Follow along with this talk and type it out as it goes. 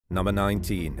Number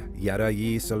 19.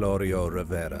 Yarayi Solorio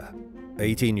Rivera.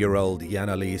 18-year-old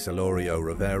Yanali Solorio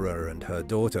Rivera and her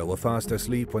daughter were fast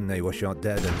asleep when they were shot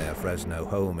dead in their Fresno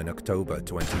home in October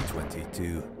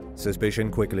 2022. Suspicion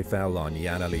quickly fell on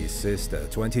Yanali's sister,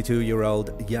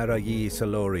 22-year-old Yarayi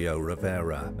Solorio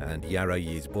Rivera, and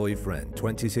Yarayi's boyfriend,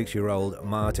 26-year-old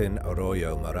Martin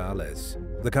Arroyo Morales.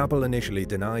 The couple initially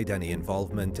denied any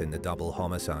involvement in the double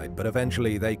homicide, but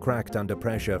eventually they cracked under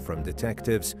pressure from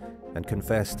detectives and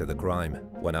confessed to the crime.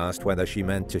 When asked whether she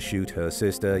meant to shoot her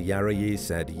sister, Yarayi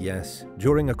said yes.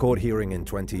 During a court hearing in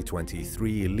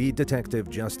 2023, lead detective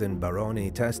Justin Baroni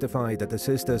testified that the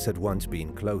sisters had once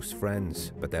been close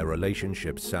friends, but their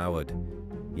relationship soured.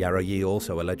 Yarayi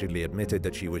also allegedly admitted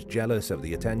that she was jealous of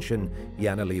the attention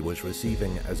Yanali was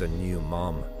receiving as a new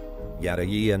mom.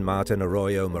 Yarayi and Martin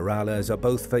Arroyo Morales are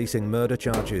both facing murder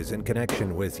charges in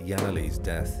connection with Yanali's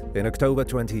death. In October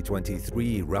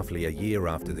 2023, roughly a year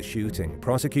after the shooting,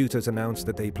 prosecutors announced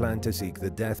that they plan to seek the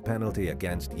death penalty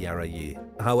against Yarayi.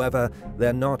 However,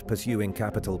 they're not pursuing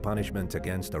capital punishment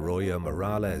against Arroyo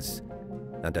Morales,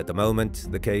 and at the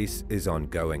moment, the case is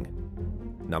ongoing.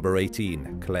 Number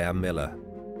 18. Claire Miller.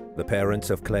 The parents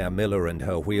of Claire Miller and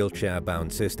her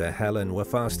wheelchair-bound sister Helen were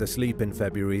fast asleep in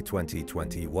February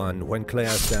 2021 when Claire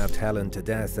stabbed Helen to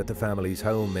death at the family's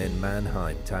home in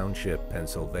Manheim Township,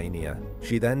 Pennsylvania.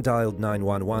 She then dialed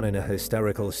 911 in a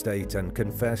hysterical state and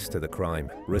confessed to the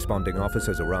crime. Responding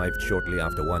officers arrived shortly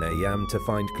after 1 a.m. to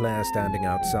find Claire standing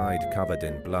outside, covered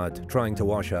in blood, trying to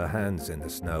wash her hands in the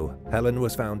snow. Helen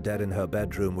was found dead in her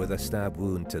bedroom with a stab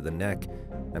wound to the neck,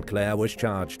 and Claire was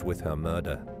charged with her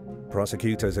murder.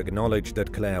 Prosecutors acknowledged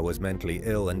that Claire was mentally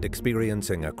ill and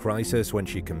experiencing a crisis when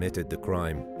she committed the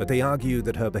crime, but they argued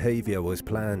that her behavior was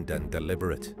planned and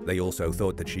deliberate. They also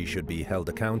thought that she should be held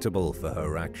accountable for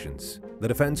her actions. The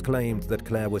defense claimed that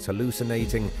Claire was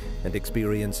hallucinating and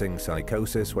experiencing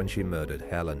psychosis when she murdered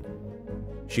Helen.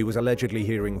 She was allegedly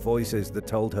hearing voices that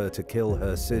told her to kill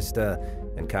her sister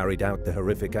and carried out the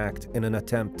horrific act in an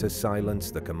attempt to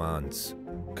silence the commands.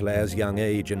 Claire's young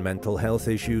age and mental health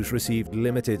issues received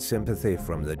limited sympathy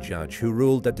from the judge, who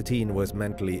ruled that the teen was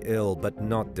mentally ill but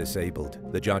not disabled.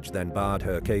 The judge then barred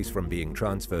her case from being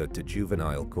transferred to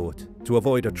juvenile court. To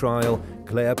avoid a trial,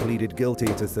 Claire pleaded guilty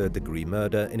to third-degree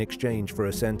murder in exchange for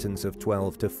a sentence of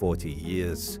 12 to 40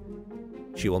 years.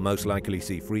 She will most likely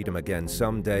see freedom again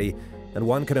someday, and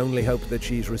one can only hope that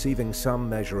she's receiving some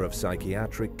measure of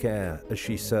psychiatric care as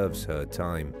she serves her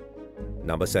time.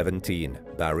 Number 17.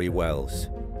 Barry Wells.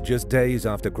 Just days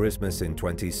after Christmas in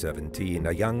 2017,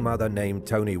 a young mother named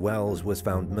Toni Wells was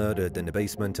found murdered in the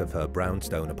basement of her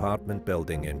brownstone apartment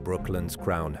building in Brooklyn's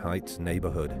Crown Heights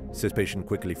neighborhood. Suspicion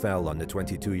quickly fell on the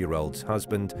 22-year-old's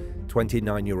husband,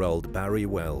 29-year-old Barry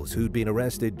Wells, who'd been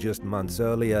arrested just months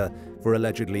earlier for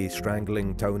allegedly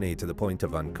strangling Toni to the point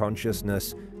of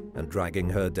unconsciousness and dragging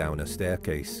her down a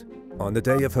staircase. On the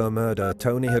day of her murder,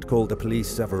 Toni had called the police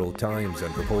several times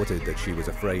and reported that she was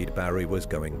afraid Barry was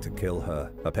going to kill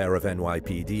her. A pair of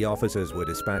NYPD officers were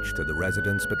dispatched to the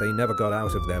residence, but they never got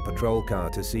out of their patrol car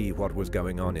to see what was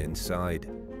going on inside.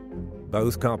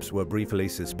 Both cops were briefly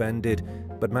suspended,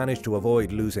 but managed to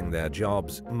avoid losing their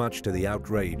jobs, much to the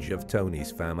outrage of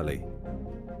Toni's family.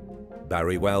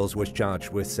 Barry Wells was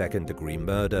charged with second-degree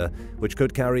murder, which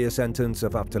could carry a sentence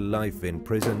of up to life in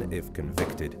prison if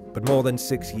convicted. But more than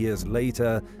 6 years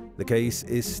later, the case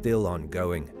is still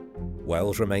ongoing.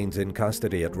 Wells remains in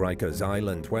custody at Rikers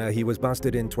Island, where he was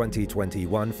busted in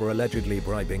 2021 for allegedly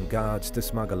bribing guards to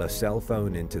smuggle a cell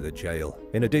phone into the jail.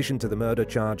 In addition to the murder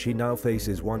charge, he now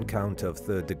faces 1 count of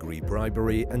third-degree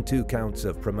bribery and 2 counts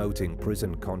of promoting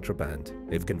prison contraband.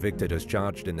 If convicted as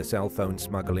charged in the cell phone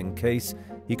smuggling case,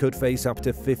 he could face up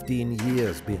to 15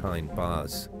 years behind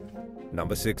bars.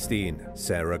 Number 16.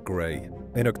 Sarah Gray.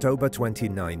 In October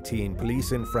 2019,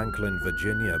 police in Franklin,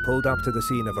 Virginia pulled up to the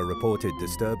scene of a reported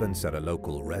disturbance at a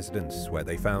local residence, where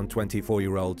they found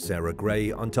 24-year-old Sarah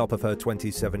Gray on top of her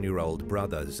 27-year-old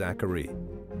brother, Zachary.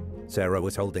 Sarah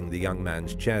was holding the young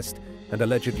man's chest and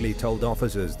allegedly told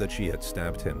officers that she had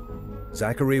stabbed him.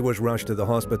 Zachary was rushed to the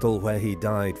hospital where he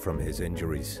died from his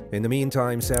injuries. In the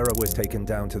meantime, Sarah was taken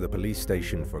down to the police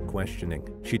station for questioning.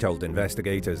 She told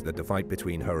investigators that the fight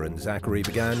between her and Zachary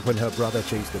began when her brother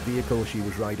chased a vehicle she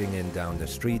was riding in down the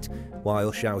street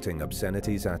while shouting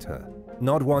obscenities at her.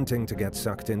 Not wanting to get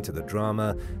sucked into the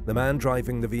drama, the man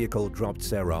driving the vehicle dropped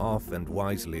Sarah off and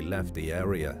wisely left the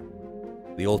area.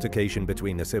 The altercation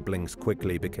between the siblings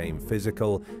quickly became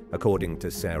physical, according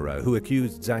to Sarah, who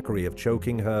accused Zachary of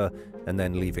choking her and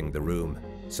then leaving the room.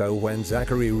 So when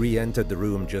Zachary re-entered the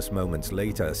room just moments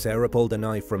later, Sarah pulled a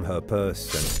knife from her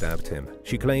purse and stabbed him.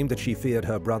 She claimed that she feared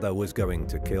her brother was going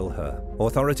to kill her.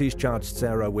 Authorities charged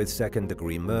Sarah with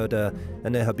second-degree murder,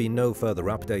 and there have been no further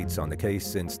updates on the case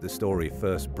since the story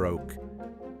first broke.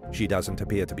 She doesn't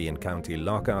appear to be in county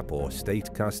lockup or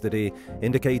state custody,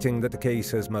 indicating that the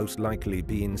case has most likely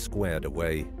been squared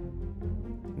away.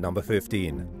 Number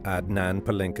 15. Adnan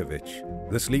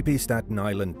Pelinkovich. The sleepy Staten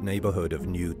Island neighborhood of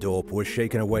New Dorp was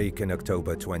shaken awake in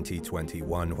October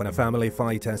 2021 when a family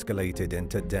fight escalated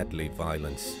into deadly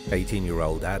violence.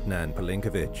 18-year-old Adnan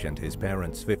Pelinkovich and his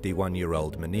parents,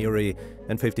 51-year-old Maniri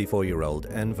and 54-year-old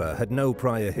Enver, had no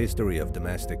prior history of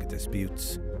domestic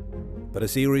disputes. But a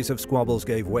series of squabbles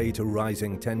gave way to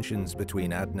rising tensions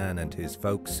between Adnan and his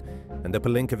folks, and the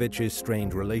Pelinkovich's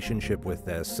strained relationship with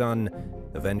their son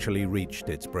eventually reached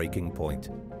its breaking point.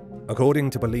 According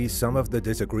to police, some of the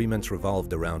disagreements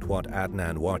revolved around what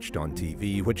Adnan watched on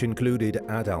TV, which included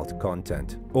adult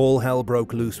content. All hell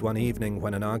broke loose one evening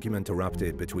when an argument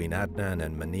erupted between Adnan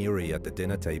and Maniri at the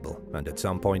dinner table, and at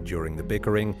some point during the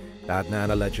bickering, Adnan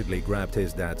allegedly grabbed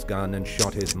his dad's gun and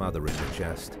shot his mother in the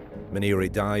chest.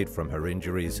 Maniri died from her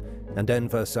injuries, and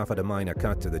Enver suffered a minor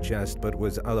cut to the chest but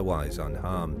was otherwise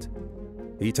unharmed.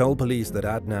 He told police that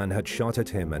Adnan had shot at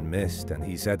him and missed, and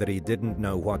he said that he didn't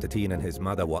know what the teen and his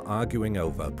mother were arguing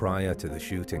over prior to the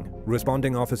shooting.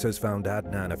 Responding officers found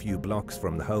Adnan a few blocks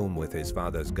from the home with his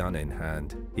father's gun in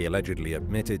hand. He allegedly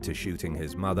admitted to shooting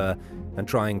his mother and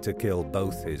trying to kill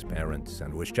both his parents,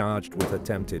 and was charged with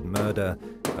attempted murder,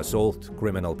 assault,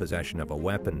 criminal possession of a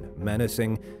weapon,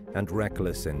 menacing, and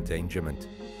reckless endangerment.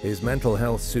 His mental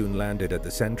health soon landed at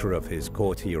the center of his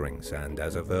court hearings, and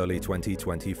as of early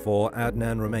 2024,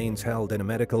 Adnan remains held in a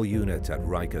medical unit at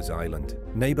Rikers Island.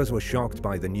 Neighbors were shocked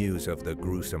by the news of the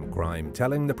gruesome crime,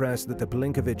 telling the press that the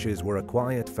Pelinkoviches were a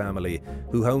quiet family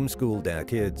who homeschooled their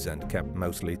kids and kept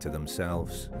mostly to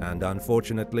themselves. And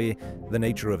unfortunately, the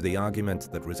nature of the argument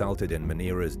that resulted in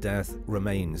Manira's death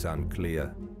remains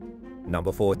unclear.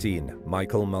 Number 14.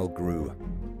 Michael Mulgrew.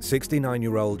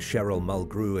 69-year-old Cheryl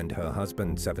Mulgrew and her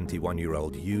husband,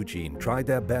 71-year-old Eugene, tried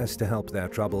their best to help their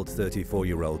troubled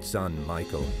 34-year-old son,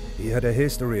 Michael. He had a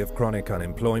history of chronic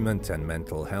unemployment and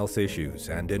mental health issues,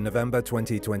 and in November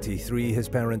 2023, his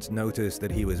parents noticed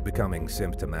that he was becoming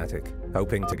symptomatic.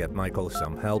 Hoping to get Michael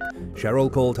some help,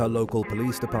 Cheryl called her local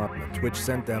police department, which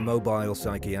sent their mobile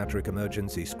psychiatric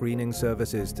emergency screening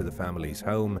services to the family's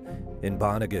home in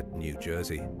Barnegat, New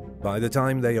Jersey. By the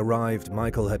time they arrived,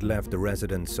 Michael had left the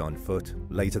residence on foot.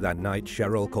 Later that night,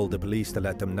 Cheryl called the police to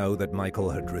let them know that Michael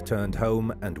had returned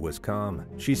home and was calm.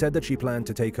 She said that she planned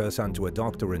to take her son to a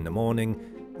doctor in the morning,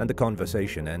 and the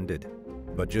conversation ended.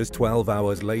 But just 12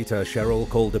 hours later, Cheryl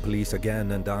called the police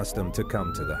again and asked them to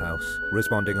come to the house.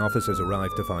 Responding officers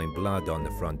arrived to find blood on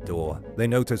the front door. They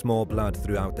noticed more blood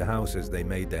throughout the house as they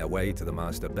made their way to the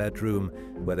master bedroom,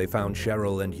 where they found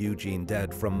Cheryl and Eugene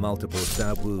dead from multiple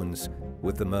stab wounds,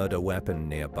 with the murder weapon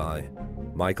nearby.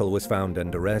 Michael was found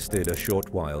and arrested a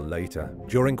short while later.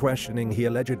 During questioning, he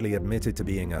allegedly admitted to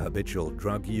being a habitual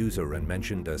drug user and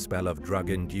mentioned a spell of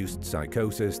drug-induced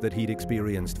psychosis that he'd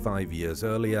experienced 5 years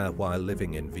earlier while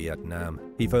living in Vietnam.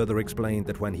 He further explained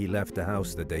that when he left the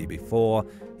house the day before,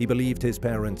 he believed his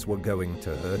parents were going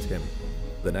to hurt him.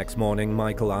 The next morning,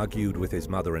 Michael argued with his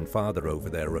mother and father over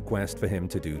their request for him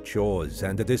to do chores,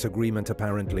 and a disagreement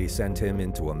apparently sent him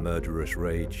into a murderous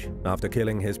rage. After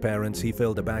killing his parents, he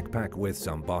filled a backpack with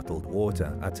some bottled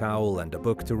water, a towel, and a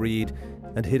book to read,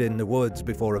 and hid in the woods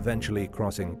before eventually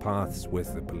crossing paths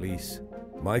with the police.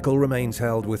 Michael remains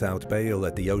held without bail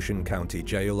at the Ocean County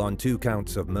Jail on 2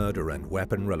 counts of murder and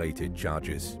weapon-related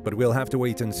charges, but we'll have to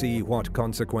wait and see what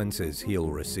consequences he'll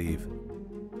receive.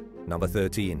 Number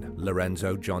 13.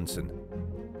 Lorenzo Johnson.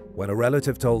 When a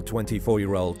relative told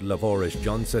 24-year-old Lavoris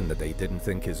Johnson that they didn't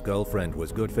think his girlfriend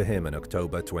was good for him in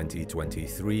October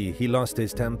 2023, he lost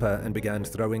his temper and began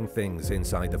throwing things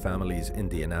inside the family's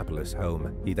Indianapolis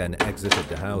home. He then exited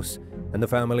the house, and the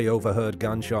family overheard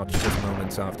gunshots just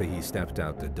moments after he stepped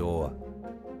out the door.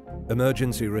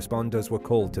 Emergency responders were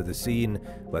called to the scene,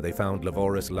 where they found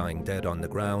Lavoris lying dead on the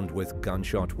ground with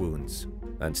gunshot wounds.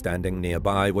 And standing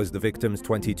nearby was the victim's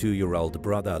 22-year-old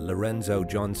brother, Lorenzo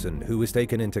Johnson, who was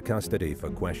taken into custody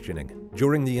for questioning.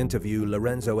 During the interview,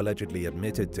 Lorenzo allegedly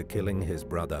admitted to killing his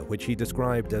brother, which he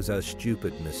described as a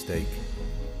stupid mistake.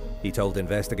 He told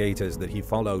investigators that he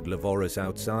followed Lavoris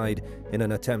outside in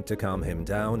an attempt to calm him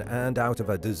down and out of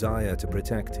a desire to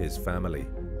protect his family.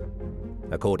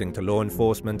 According to law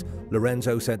enforcement,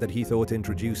 Lorenzo said that he thought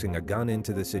introducing a gun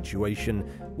into the situation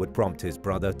would prompt his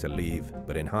brother to leave,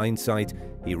 but in hindsight,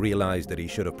 he realized that he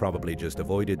should have probably just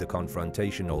avoided the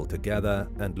confrontation altogether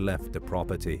and left the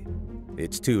property.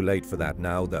 It's too late for that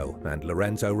now, though, and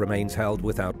Lorenzo remains held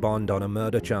without bond on a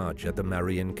murder charge at the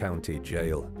Marion County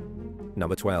Jail.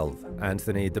 Number 12.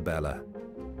 Anthony DeBella.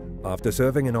 After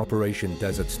serving in Operation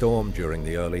Desert Storm during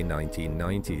the early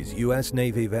 1990s, U.S.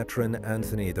 Navy veteran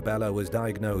Anthony DeBella was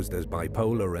diagnosed as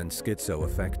bipolar and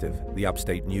schizoaffective. The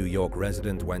upstate New York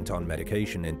resident went on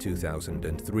medication in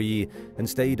 2003 and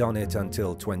stayed on it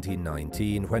until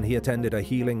 2019, when he attended a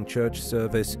healing church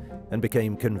service and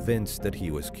became convinced that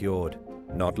he was cured.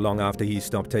 Not long after he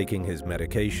stopped taking his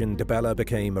medication, DeBella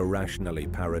became irrationally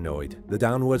paranoid. The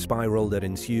downward spiral that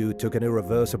ensued took an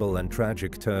irreversible and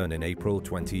tragic turn in April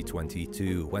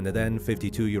 2022, when the then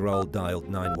 52-year-old dialed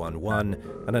 911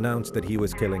 and announced that he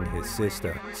was killing his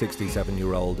sister,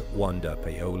 67-year-old Wanda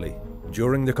Paoli.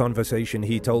 During the conversation,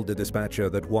 he told the dispatcher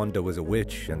that Wanda was a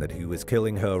witch and that he was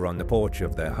killing her on the porch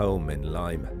of their home in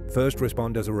Lyme. First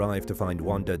responders arrived to find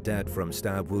Wanda dead from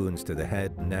stab wounds to the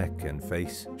head, neck, and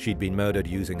face. She'd been murdered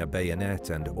using a bayonet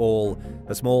and awl,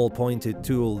 a small pointed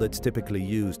tool that's typically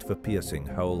used for piercing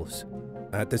holes.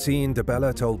 At the scene,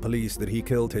 DeBella told police that he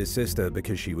killed his sister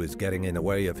because she was getting in the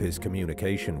way of his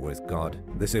communication with God.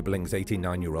 The sibling's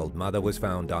 89-year-old mother was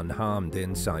found unharmed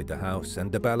inside the house,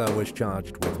 and DeBella was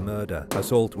charged with murder,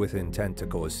 assault with intent to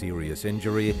cause serious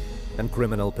injury, and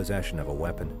criminal possession of a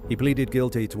weapon. He pleaded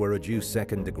guilty to a reduced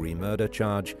second-degree murder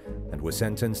charge and was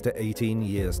sentenced to 18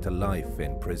 years to life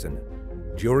in prison.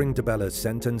 During DeBella's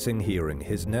sentencing hearing,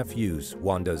 his nephews,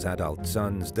 Wanda's adult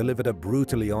sons, delivered a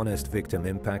brutally honest victim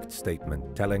impact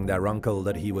statement, telling their uncle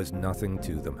that he was nothing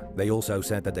to them. They also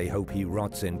said that they hope he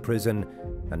rots in prison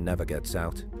and never gets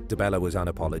out. DeBella was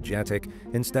unapologetic,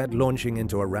 instead launching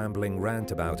into a rambling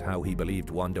rant about how he believed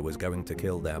Wanda was going to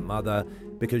kill their mother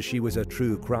because she was a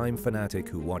true crime fanatic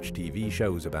who watched TV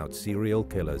shows about serial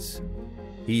killers.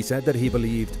 He said that he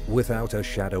believed, without a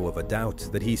shadow of a doubt,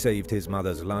 that he saved his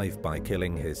mother's life by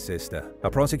killing his sister.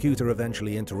 A prosecutor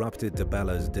eventually interrupted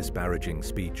DeBella's disparaging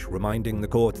speech, reminding the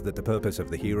court that the purpose of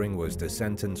the hearing was to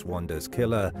sentence Wanda's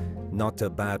killer, not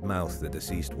to badmouth the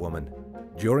deceased woman.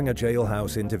 During a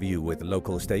jailhouse interview with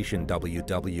local station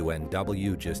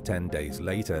WWNW just 10 days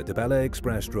later, DeBella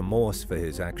expressed remorse for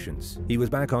his actions. He was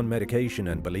back on medication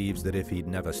and believes that if he'd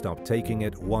never stopped taking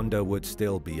it, Wanda would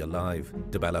still be alive.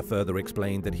 DeBella further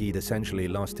explained that he'd essentially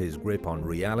lost his grip on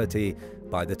reality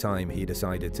by the time he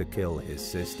decided to kill his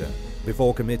sister.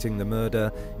 Before committing the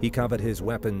murder, he covered his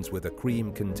weapons with a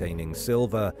cream containing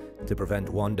silver to prevent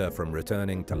Wanda from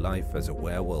returning to life as a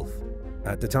werewolf.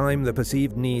 At the time, the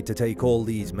perceived need to take all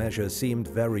these measures seemed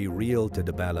very real to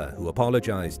DeBella, who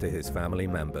apologized to his family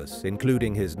members,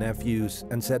 including his nephews,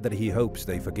 and said that he hopes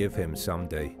they forgive him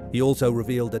someday. He also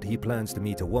revealed that he plans to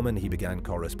meet a woman he began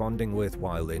corresponding with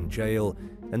while in jail,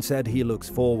 and said he looks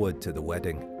forward to the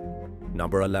wedding.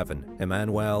 Number 11.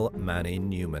 Emmanuel Manny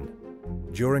Newman.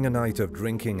 During a night of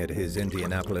drinking at his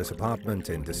Indianapolis apartment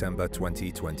in December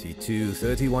 2022,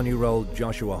 31-year-old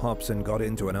Joshua Hobson got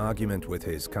into an argument with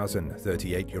his cousin,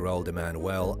 38-year-old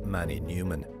Emmanuel Manny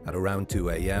Newman. At around 2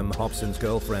 a.m., Hobson's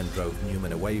girlfriend drove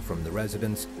Newman away from the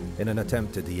residence in an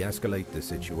attempt to de-escalate the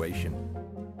situation.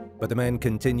 But the men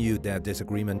continued their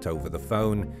disagreement over the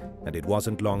phone, and it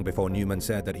wasn't long before Newman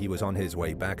said that he was on his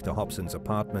way back to Hobson's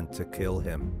apartment to kill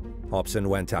him. Hobson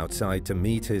went outside to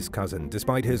meet his cousin,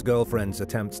 despite his girlfriend's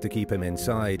attempts to keep him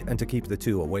inside and to keep the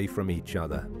two away from each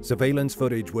other. Surveillance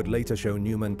footage would later show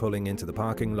Newman pulling into the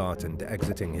parking lot and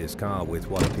exiting his car with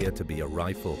what appeared to be a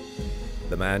rifle.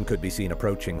 The man could be seen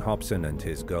approaching Hobson and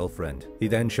his girlfriend. He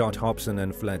then shot Hobson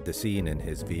and fled the scene in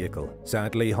his vehicle.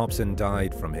 Sadly, Hobson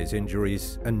died from his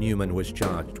injuries, and Newman was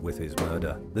charged with his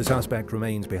murder. The suspect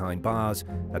remains behind bars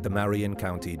at the Marion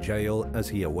County Jail as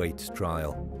he awaits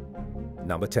trial.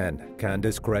 Number 10.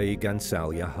 Candace Craig and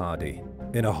Salya Hardy.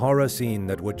 In a horror scene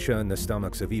that would churn the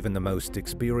stomachs of even the most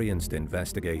experienced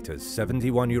investigators,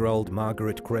 71-year-old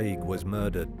Margaret Craig was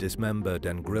murdered, dismembered,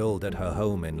 and grilled at her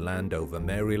home in Landover,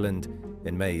 Maryland,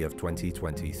 in May of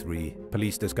 2023.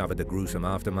 Police discovered the gruesome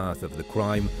aftermath of the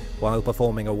crime while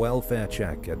performing a welfare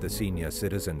check at the senior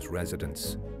citizen's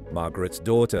residence. Margaret's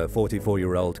daughter,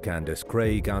 44-year-old Candace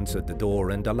Craig, answered the door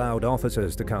and allowed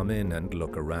officers to come in and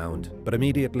look around. But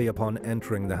immediately upon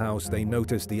entering the house, they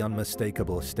noticed the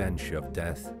unmistakable stench of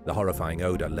death. The horrifying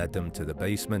odor led them to the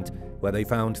basement, where they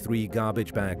found 3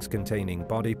 garbage bags containing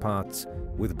body parts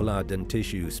with blood and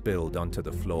tissue spilled onto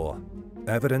the floor.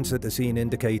 Evidence at the scene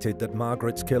indicated that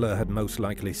Margaret's killer had most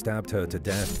likely stabbed her to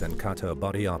death and cut her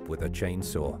body up with a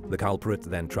chainsaw. The culprit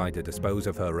then tried to dispose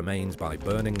of her remains by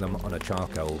burning them on a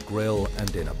charcoal grill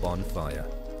and in a bonfire.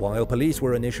 While police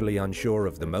were initially unsure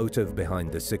of the motive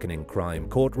behind the sickening crime,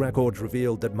 court records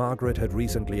revealed that Margaret had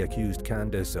recently accused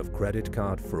Candace of credit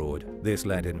card fraud. This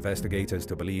led investigators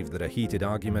to believe that a heated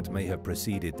argument may have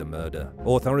preceded the murder.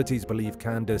 Authorities believe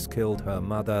Candace killed her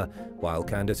mother, while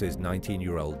Candace's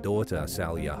 19-year-old daughter,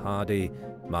 Salya Hardy,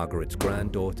 Margaret's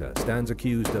granddaughter, stands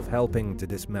accused of helping to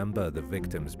dismember the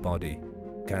victim's body.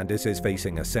 Candace is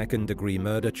facing a second-degree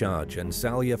murder charge and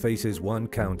Salya faces 1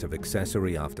 count of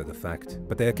accessory after the fact,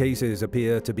 but their cases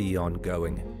appear to be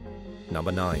ongoing.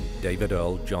 Number 9. David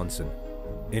Earl Johnson.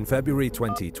 In February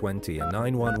 2020, a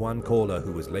 911 caller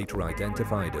who was later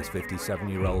identified as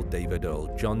 57-year-old David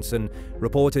Earl Johnson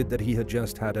reported that he had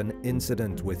just had an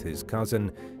incident with his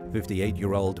cousin,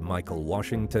 58-year-old Michael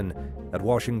Washington, at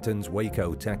Washington's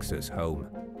Waco, Texas home.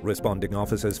 Responding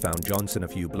officers found Johnson a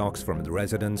few blocks from the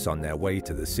residence on their way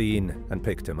to the scene and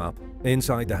picked him up.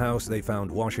 Inside the house, they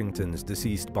found Washington's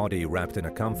deceased body wrapped in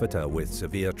a comforter with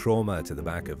severe trauma to the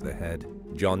back of the head.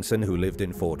 Johnson, who lived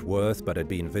in Fort Worth but had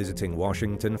been visiting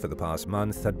Washington for the past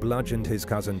month, had bludgeoned his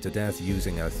cousin to death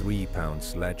using a 3-pound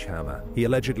sledgehammer. He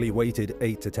allegedly waited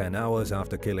 8 to 10 hours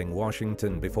after killing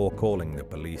Washington before calling the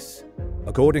police.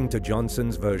 According to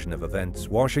Johnson's version of events,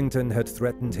 Washington had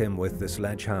threatened him with the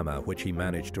sledgehammer, which he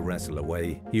managed to wrestle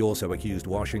away. He also accused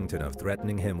Washington of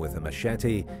threatening him with a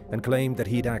machete and claimed that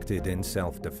he'd acted in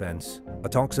self-defense. A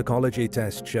toxicology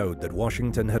test showed that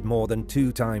Washington had more than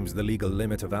 2 times the legal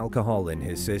limit of alcohol in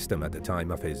his system at the time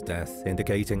of his death,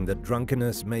 indicating that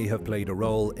drunkenness may have played a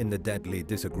role in the deadly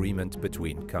disagreement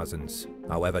between cousins.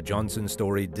 However, Johnson's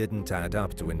story didn't add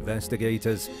up to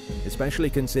investigators, especially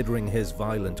considering his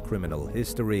violent criminal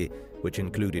history, which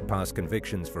included past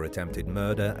convictions for attempted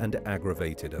murder and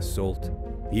aggravated assault.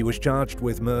 He was charged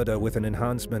with murder with an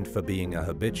enhancement for being a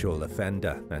habitual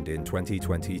offender, and in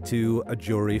 2022, a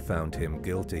jury found him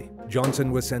guilty.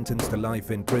 Johnson was sentenced to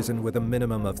life in prison with a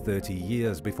minimum of 30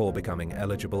 years before becoming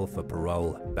eligible for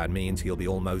parole. That means he'll be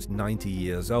almost 90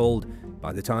 years old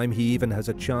by the time he even has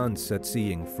a chance at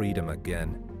seeing freedom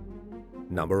again.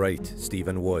 Number 8.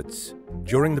 Stephen Woods.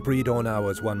 During the pre-dawn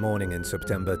hours one morning in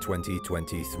September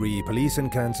 2023, police in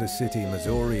Kansas City,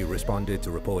 Missouri responded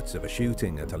to reports of a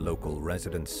shooting at a local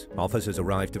residence. Officers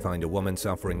arrived to find a woman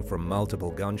suffering from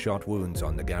multiple gunshot wounds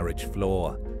on the garage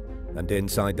floor. And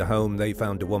inside the home, they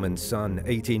found a woman's son,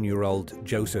 18-year-old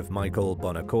Joseph Michael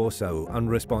Bonaccorso,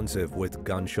 unresponsive with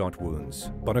gunshot wounds.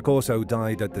 Bonaccorso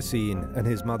died at the scene, and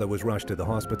his mother was rushed to the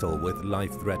hospital with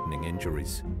life-threatening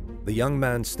injuries. The young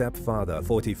man's stepfather,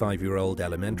 45-year-old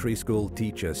elementary school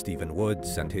teacher Stephen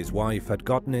Woods, and his wife had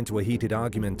gotten into a heated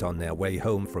argument on their way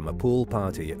home from a pool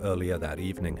party earlier that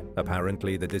evening.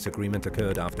 Apparently, the disagreement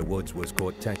occurred after Woods was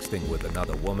caught texting with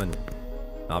another woman.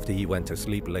 After he went to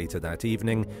sleep later that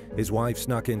evening, his wife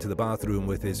snuck into the bathroom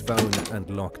with his phone and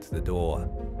locked the door.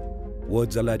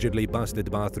 Woods allegedly busted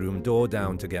the bathroom door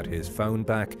down to get his phone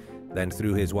back, then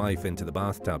threw his wife into the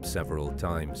bathtub several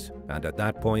times, and at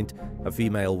that point, a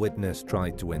female witness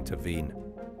tried to intervene.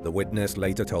 The witness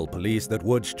later told police that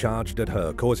Woods charged at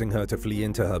her, causing her to flee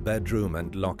into her bedroom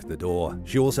and lock the door.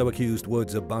 She also accused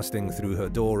Woods of busting through her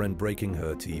door and breaking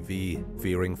her TV.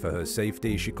 Fearing for her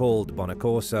safety, she called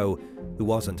Bonaccorso, who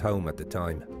wasn't home at the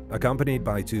time. Accompanied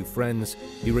by 2 friends,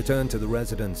 he returned to the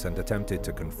residence and attempted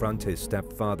to confront his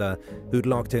stepfather, who'd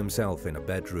locked himself in a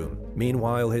bedroom.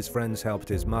 Meanwhile, his friends helped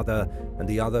his mother and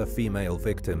the other female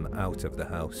victim out of the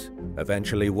house.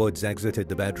 Eventually, Woods exited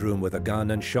the bedroom with a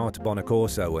gun and shot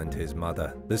Bonaccorso and his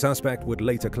mother. The suspect would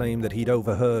later claim that he'd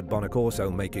overheard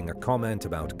Bonaccorso making a comment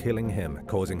about killing him,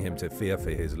 causing him to fear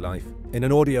for his life. In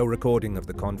an audio recording of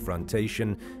the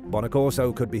confrontation,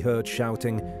 Bonaccorso could be heard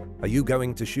shouting, "Are you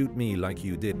going to shoot me like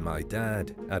you did my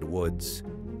dad?" at Woods.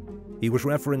 He was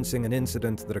referencing an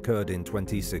incident that occurred in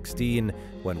 2016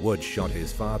 when Woods shot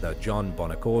his father, John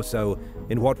Bonaccorso,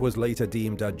 in what was later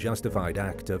deemed a justified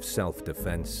act of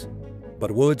self-defense.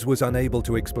 But Woods was unable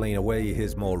to explain away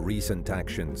his more recent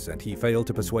actions, and he failed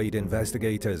to persuade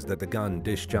investigators that the gun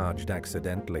discharged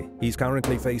accidentally. He's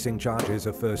currently facing charges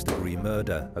of first-degree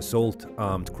murder, assault,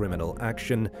 armed criminal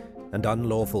action, and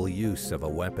unlawful use of a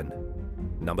weapon.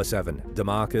 Number 7.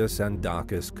 DeMarcus and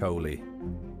Darcus Coley.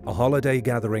 A holiday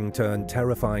gathering turned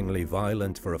terrifyingly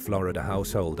violent for a Florida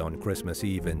household on Christmas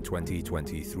Eve in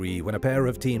 2023 when a pair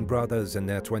of teen brothers and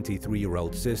their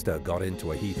 23-year-old sister got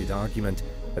into a heated argument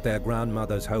at their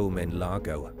grandmother's home in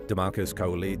Largo. DeMarcus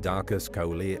Coley, Darcus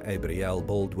Coley, Abrielle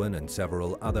Baldwin, and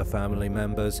several other family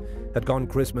members had gone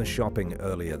Christmas shopping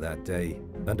earlier that day.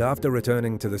 And after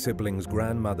returning to the siblings'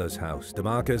 grandmother's house,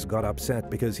 DeMarcus got upset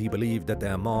because he believed that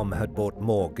their mom had bought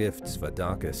more gifts for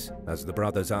Darcus. As the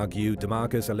brothers argued,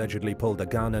 DeMarcus allegedly pulled a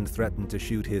gun and threatened to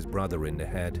shoot his brother in the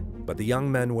head. But the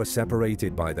young men were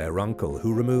separated by their uncle,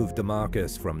 who removed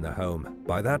DeMarcus from the home.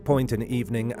 By that point in the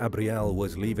evening, Abrielle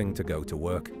was leaving to go to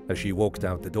work. As she walked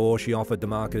out the door, she offered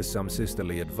DeMarcus some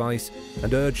sisterly advice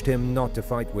and urged him not to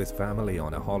fight with family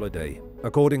on a holiday.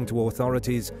 According to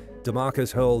authorities,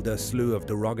 DeMarcus hurled a slew of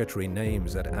derogatory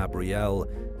names at Abrielle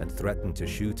and threatened to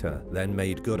shoot her, then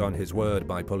made good on his word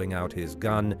by pulling out his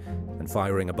gun and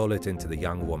firing a bullet into the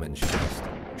young woman's chest.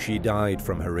 She died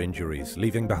from her injuries,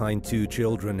 leaving behind 2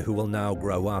 children who will now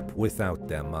grow up without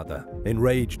their mother.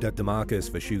 Enraged at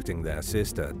DeMarcus for shooting their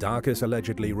sister, Darcus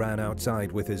allegedly ran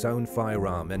outside with his own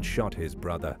firearm and shot his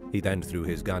brother. He then threw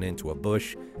his gun into a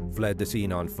bush, fled the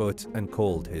scene on foot, and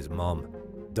called his mom.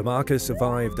 DeMarcus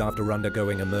survived after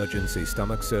undergoing emergency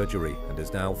stomach surgery and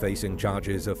is now facing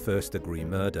charges of first-degree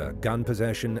murder, gun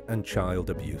possession, and child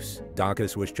abuse.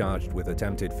 Darcus was charged with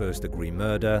attempted first-degree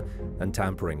murder and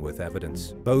tampering with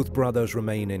evidence. Both brothers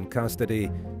remain in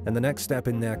custody, and the next step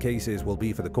in their cases will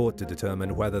be for the court to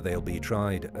determine whether they'll be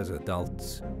tried as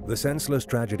adults. The senseless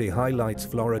tragedy highlights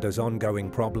Florida's ongoing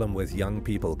problem with young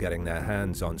people getting their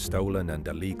hands on stolen and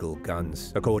illegal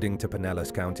guns. According to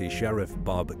Pinellas County Sheriff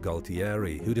Bob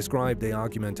Galtieri, who described the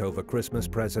argument over Christmas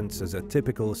presents as a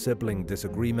typical sibling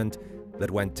disagreement that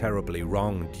went terribly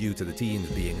wrong due to the teens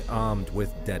being armed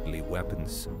with deadly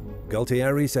weapons.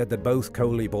 Galtieri said that both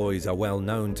Coley boys are well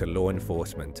known to law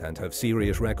enforcement and have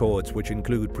serious records which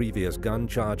include previous gun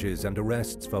charges and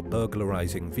arrests for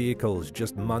burglarizing vehicles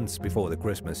just months before the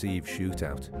Christmas Eve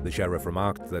shootout. The sheriff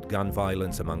remarked that gun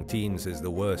violence among teens is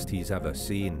the worst he's ever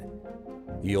seen.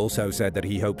 He also said that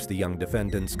he hopes the young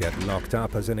defendants get locked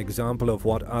up as an example of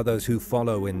what others who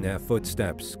follow in their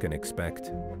footsteps can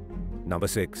expect. Number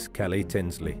 6. Kelly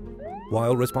Tinsley.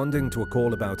 While responding to a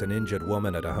call about an injured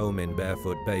woman at a home in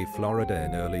Barefoot Bay, Florida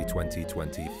in early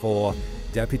 2024,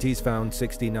 deputies found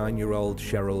 69-year-old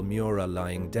Cheryl Mura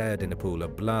lying dead in a pool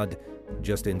of blood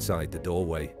just inside the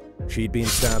doorway. She'd been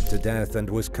stabbed to death and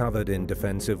was covered in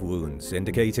defensive wounds,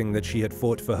 indicating that she had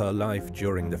fought for her life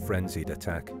during the frenzied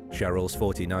attack. Cheryl's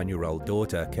 49-year-old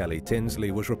daughter, Kelly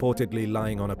Tinsley, was reportedly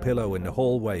lying on a pillow in the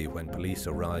hallway when police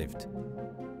arrived.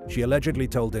 She allegedly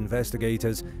told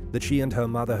investigators that she and her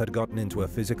mother had gotten into a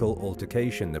physical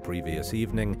altercation the previous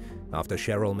evening after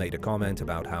Cheryl made a comment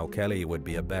about how Kelly would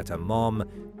be a better mom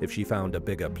if she found a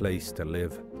bigger place to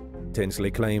live.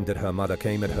 Tinsley claimed that her mother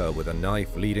came at her with a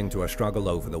knife, leading to a struggle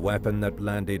over the weapon that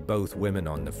landed both women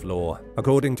on the floor.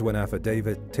 According to an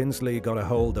affidavit, Tinsley got a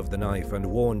hold of the knife and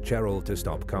warned Cheryl to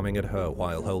stop coming at her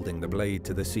while holding the blade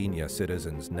to the senior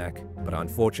citizen's neck. But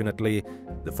unfortunately,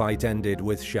 the fight ended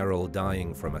with Cheryl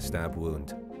dying from a stab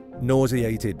wound.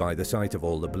 Nauseated by the sight of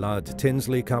all the blood,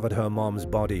 Tinsley covered her mom's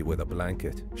body with a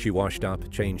blanket. She washed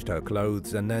up, changed her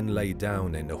clothes, and then lay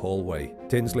down in the hallway.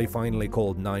 Tinsley finally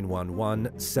called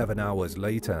 911 7 hours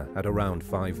later at around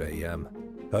 5 a.m.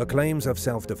 Her claims of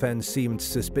self-defense seemed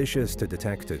suspicious to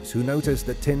detectives, who noticed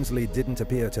that Tinsley didn't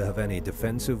appear to have any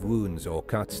defensive wounds or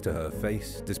cuts to her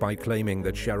face, despite claiming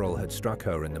that Cheryl had struck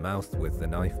her in the mouth with the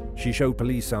knife. She showed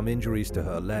police some injuries to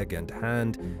her leg and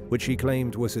hand, which she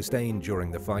claimed were sustained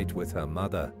during the fight with her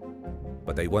mother.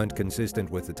 But they weren't consistent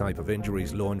with the type of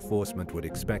injuries law enforcement would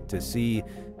expect to see,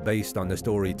 based on the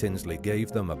story Tinsley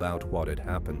gave them about what had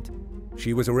happened.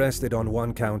 She was arrested on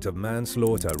one count of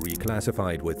manslaughter,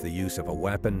 reclassified with the use of a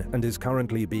weapon, and is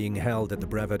currently being held at the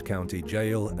Brevard County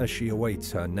Jail as she awaits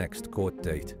her next court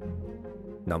date.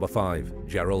 Number 5.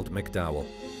 Gerald McDowell.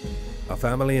 A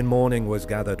family in mourning was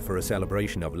gathered for a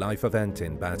celebration of life event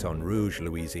in Baton Rouge,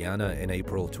 Louisiana in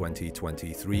April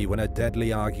 2023 when a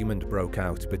deadly argument broke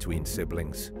out between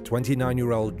siblings.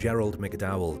 29-year-old Gerald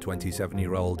McDowell,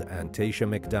 27-year-old Antasia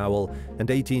McDowell, and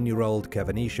 18-year-old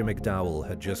Kevanisha McDowell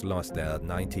had just lost their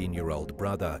 19-year-old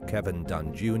brother, Kevin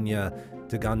Dunn Jr.,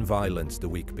 to gun violence the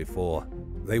week before.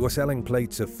 They were selling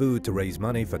plates of food to raise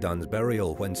money for Dunn's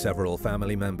burial when several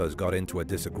family members got into a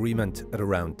disagreement at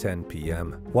around 10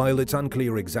 p.m. While it's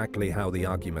unclear exactly how the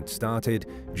argument started,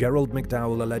 Gerald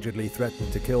McDowell allegedly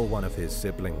threatened to kill one of his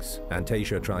siblings.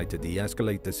 Antasia tried to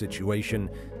de-escalate the situation,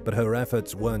 but her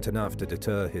efforts weren't enough to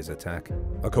deter his attack.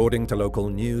 According to local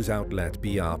news outlet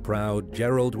BR Proud,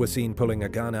 Gerald was seen pulling a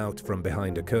gun out from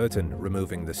behind a curtain,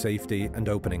 removing the safety and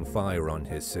opening fire on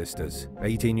his sisters.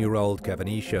 18-year-old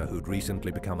Kevanisha, who'd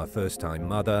recently become a first-time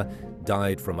mother,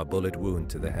 died from a bullet wound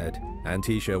to the head.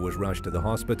 Antasia was rushed to the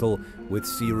hospital with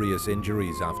serious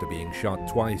injuries after being shot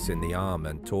twice in the arm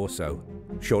and torso.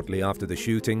 Shortly after the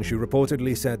shooting, she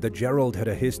reportedly said that Gerald had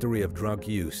a history of drug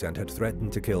use and had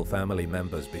threatened to kill family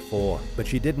members before, but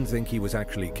she didn't think he was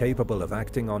actually capable of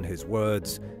acting on his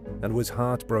words and was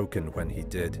heartbroken when he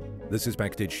did. The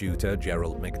suspected shooter,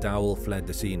 Gerald McDowell, fled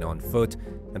the scene on foot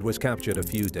and was captured a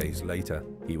few days later.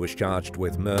 He was charged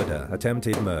with murder,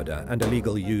 attempted murder, and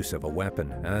illegal use of a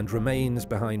weapon, and remains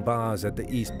behind bars at the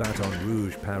East Baton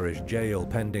Rouge Parish Jail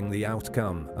pending the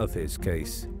outcome of his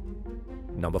case.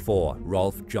 Number 4.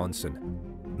 Rolf Johnson.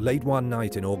 Late one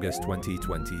night in August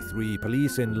 2023,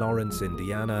 police in Lawrence,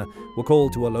 Indiana, were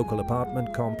called to a local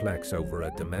apartment complex over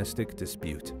a domestic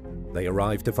dispute. They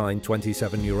arrived to find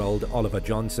 27-year-old Oliver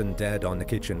Johnson dead on the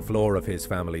kitchen floor of his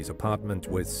family's apartment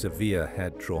with severe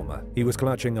head trauma. He was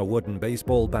clutching a wooden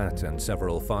baseball bat, and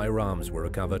several firearms were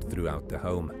recovered throughout the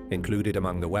home. Included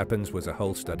among the weapons was a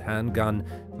holstered handgun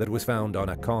that was found on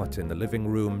a cot in the living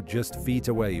room just feet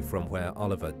away from where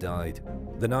Oliver died.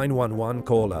 The 911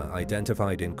 caller,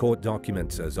 identified in court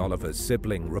documents as Oliver's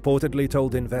sibling, reportedly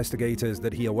told investigators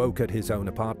that he awoke at his own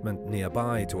apartment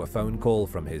nearby to a phone call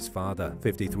from his father,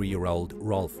 53-year-old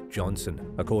Rolf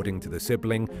Johnson. According to the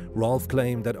sibling, Rolf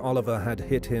claimed that Oliver had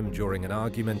hit him during an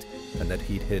argument and that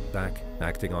he'd hit back.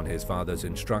 Acting on his father's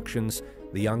instructions,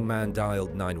 the young man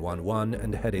dialed 911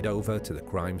 and headed over to the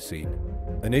crime scene.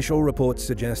 Initial reports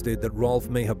suggested that Rolf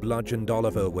may have bludgeoned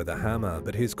Oliver with a hammer,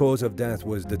 but his cause of death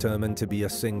was determined to be a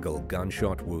single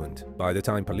gunshot wound. By the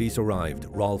time police arrived,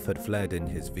 Rolf had fled in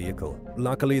his vehicle.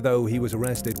 Luckily, though, he was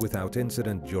arrested without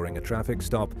incident during a traffic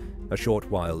stop a short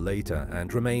while later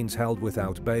and remains held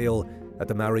without bail at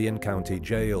the Marion County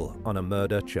Jail on a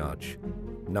murder charge.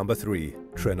 Number 3.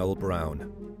 Trinell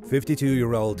Brown.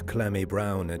 52-year-old Clemmy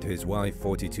Brown and his wife,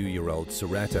 42-year-old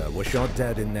Soretta, were shot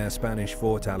dead in their Spanish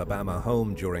Fort, Alabama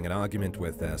home during an argument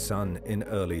with their son in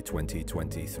early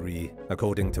 2023.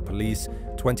 According to police,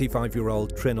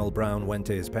 25-year-old Trinell Brown went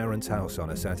to his parents' house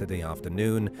on a Saturday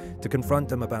afternoon to confront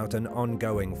them about an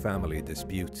ongoing family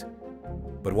dispute.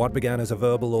 But what began as a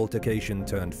verbal altercation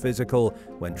turned physical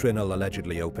when Trinell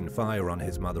allegedly opened fire on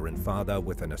his mother and father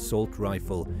with an assault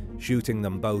rifle, shooting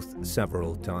them both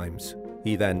several times.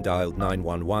 He then dialed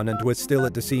 911 and was still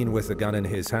at the scene with the gun in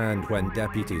his hand when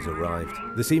deputies arrived.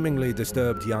 The seemingly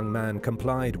disturbed young man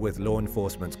complied with law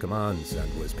enforcement's commands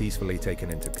and was peacefully taken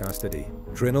into custody.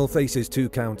 Trinell faces 2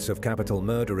 counts of capital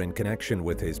murder in connection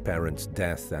with his parents'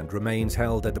 death and remains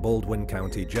held at the Baldwin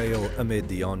County Jail amid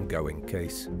the ongoing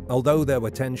case. Although there were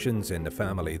tensions in the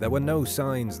family, there were no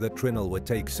signs that Trinell would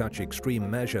take such extreme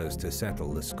measures to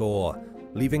settle the score,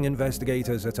 leaving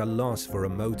investigators at a loss for a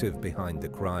motive behind the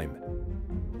crime.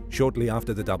 Shortly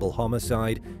after the double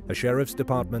homicide, a sheriff's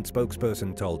department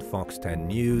spokesperson told Fox 10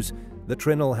 News that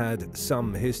Trinell had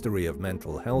some history of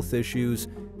mental health issues,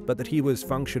 but that he was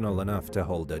functional enough to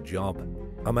hold a job.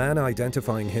 A man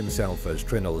identifying himself as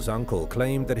Trinell's uncle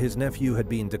claimed that his nephew had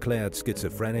been declared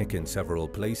schizophrenic in several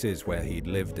places where he'd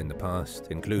lived in the past,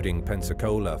 including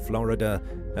Pensacola, Florida,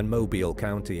 and Mobile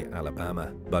County,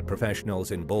 Alabama. But professionals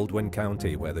in Baldwin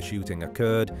County, where the shooting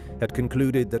occurred, had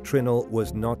concluded that Trinell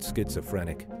was not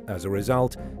schizophrenic. As a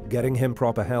result, getting him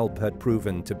proper help had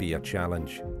proven to be a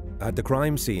challenge. At the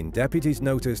crime scene, deputies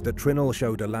noticed that Trinell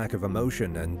showed a lack of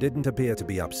emotion and didn't appear to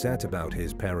be upset about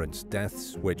his parents'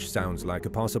 deaths, which sounds like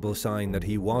a possible sign that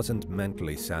he wasn't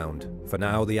mentally sound. For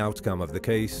now, the outcome of the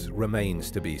case remains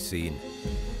to be seen.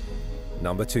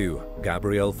 Number 2.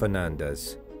 Gabriel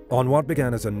Fernandez. On what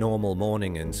began as a normal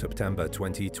morning in September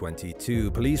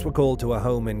 2022, police were called to a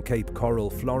home in Cape Coral,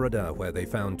 Florida, where they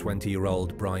found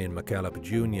 20-year-old Brian McKellop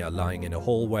Jr. lying in a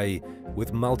hallway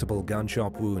with multiple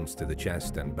gunshot wounds to the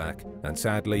chest and back, and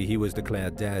sadly he was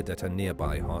declared dead at a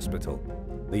nearby hospital.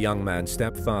 The young man's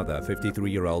stepfather,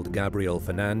 53-year-old Gabriel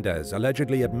Fernandez,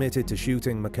 allegedly admitted to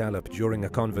shooting McKellop during a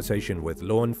conversation with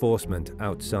law enforcement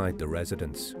outside the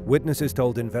residence. Witnesses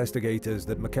told investigators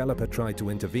that McKellop had tried to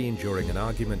intervene during an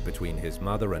argument between his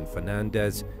mother and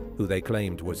Fernandez, who they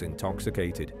claimed was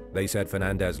intoxicated. They said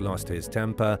Fernandez lost his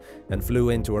temper and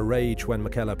flew into a rage when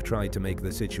McKellop tried to make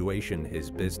the situation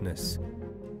his business.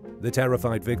 The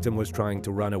terrified victim was trying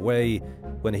to run away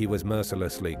when he was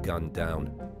mercilessly gunned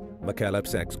down.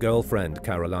 McKellop's ex-girlfriend,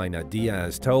 Carolina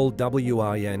Diaz, told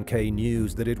WINK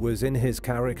News that it was in his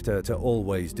character to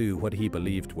always do what he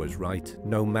believed was right,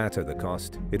 no matter the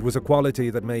cost. It was a quality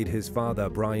that made his father,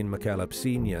 Brian McKellop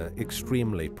Sr.,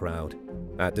 extremely proud.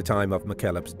 At the time of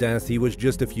McKellop's death, he was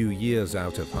just a few years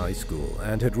out of high school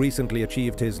and had recently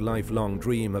achieved his lifelong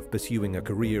dream of pursuing a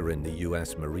career in the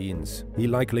U.S. Marines. He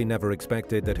likely never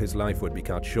expected that his life would be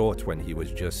cut short when he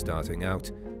was just starting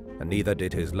out, and neither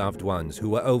did his loved ones,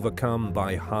 who were overcome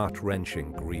by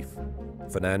heart-wrenching grief.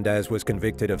 Fernandez was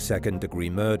convicted of second-degree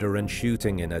murder and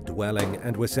shooting in a dwelling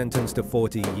and was sentenced to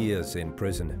 40 years in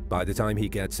prison. By the time he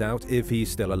gets out, if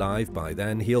he's still alive by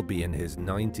then, he'll be in his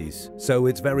 90s, so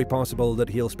it's very possible that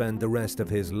he'll spend the rest of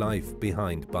his life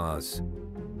behind bars.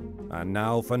 And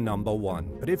now for number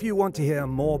 1. But if you want to hear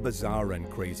more bizarre and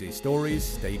crazy stories,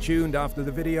 stay tuned after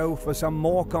the video for some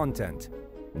more content.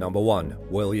 Number 1.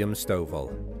 William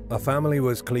Stovall. A family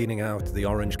was cleaning out the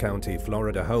Orange County,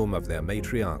 Florida home of their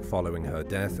matriarch following her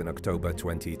death in October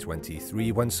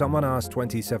 2023 when someone asked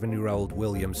 27-year-old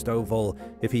William Stovall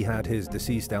if he had his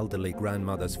deceased elderly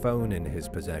grandmother's phone in his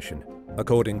possession.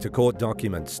 According to court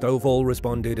documents, Stovall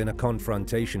responded in a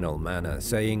confrontational manner,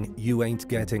 saying, "You ain't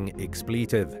getting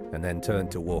expletive," and then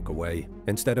turned to walk away.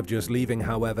 Instead of just leaving,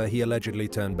 however, he allegedly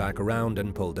turned back around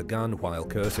and pulled a gun while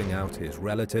cursing out his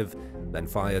relative, then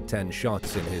fired 10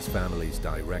 shots in his family's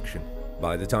direction.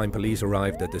 By the time police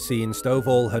arrived at the scene,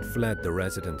 Stovall had fled the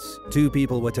residence. 2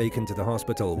 people were taken to the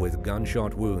hospital with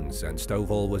gunshot wounds, and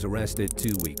Stovall was arrested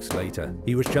 2 weeks later.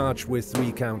 He was charged with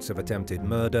 3 counts of attempted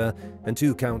murder and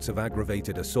 2 counts of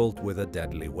aggravated assault with a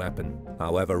deadly weapon.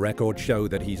 However, records show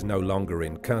that he's no longer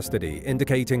in custody,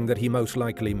 indicating that he most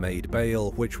likely made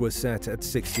bail, which was set at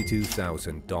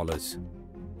 $62,000.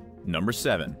 Number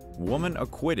 7. Woman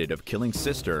acquitted of killing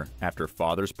sister after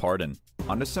father's pardon.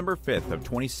 On December 5th of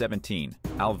 2017,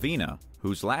 Alvina,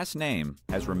 whose last name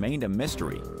has remained a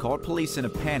mystery, called police in a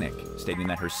panic, stating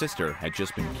that her sister had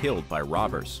just been killed by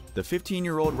robbers. The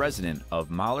 15-year-old resident of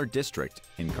Malar District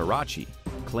in Karachi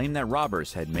claimed that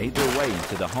robbers had made their way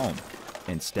into the home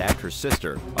and stabbed her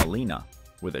sister, Alina,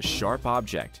 with a sharp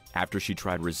object after she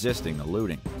tried resisting the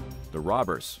looting. The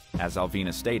robbers, as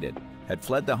Alvina stated, had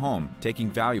fled the home, taking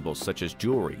valuables such as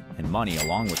jewelry and money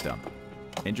along with them.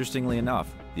 Interestingly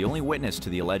enough, the only witness to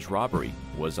the alleged robbery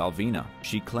was Alvina.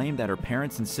 She claimed that her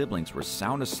parents and siblings were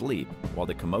sound asleep while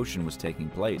the commotion was taking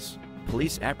place.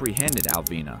 Police apprehended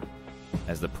Alvina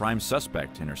as the prime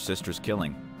suspect in her sister's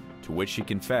killing, to which she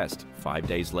confessed 5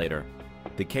 days later.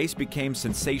 The case became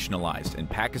sensationalized in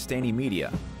Pakistani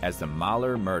media as the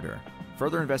Malar murder.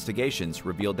 Further investigations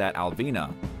revealed that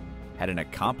Alvina had an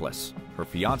accomplice, her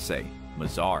fiancé,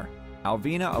 Mazar.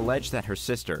 Alvina alleged that her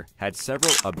sister had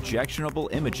several objectionable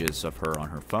images of her on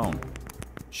her phone.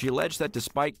 She alleged that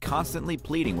despite constantly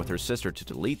pleading with her sister to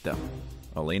delete them,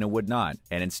 Alina would not,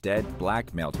 and instead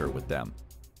blackmailed her with them.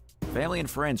 Family and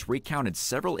friends recounted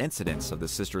several incidents of the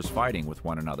sisters fighting with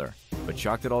one another, but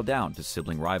chalked it all down to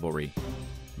sibling rivalry.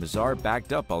 Mazar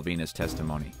backed up Alvina's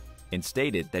testimony and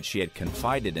stated that she had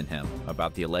confided in him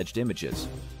about the alleged images,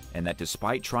 and that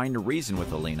despite trying to reason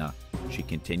with Alina, she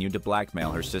continued to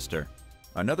blackmail her sister.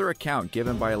 Another account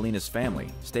given by Alina's family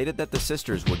stated that the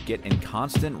sisters would get in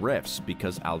constant rifts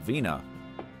because Alvina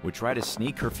would try to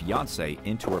sneak her fiancé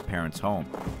into her parents' home.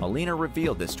 Alina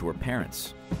revealed this to her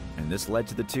parents, and this led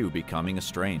to the two becoming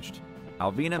estranged.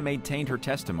 Alvina maintained her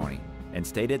testimony and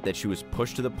stated that she was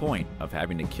pushed to the point of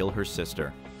having to kill her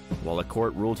sister. While a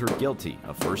court ruled her guilty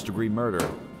of first-degree murder,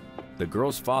 the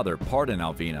girl's father pardoned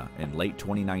Alvina in late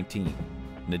 2019.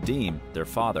 Nadim, their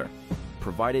father,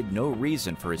 provided no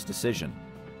reason for his decision,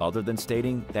 other than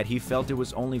stating that he felt it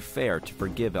was only fair to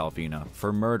forgive Alvina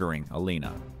for murdering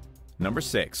Alina. Number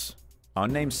 6.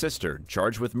 Unnamed sister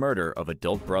charged with murder of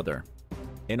adult brother.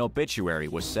 An obituary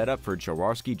was set up for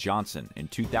Jaworski Johnson in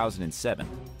 2007,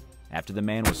 after the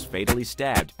man was fatally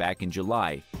stabbed back in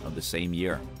July of the same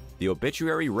year. The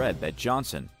obituary read that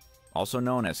Johnson, also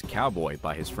known as Cowboy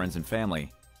by his friends and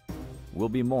family, will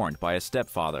be mourned by a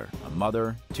stepfather, a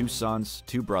mother, 2 sons,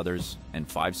 2 brothers, and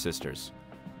 5 sisters.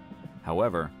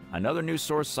 However, another news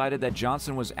source cited that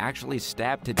Johnson was actually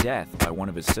stabbed to death by one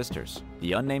of his sisters.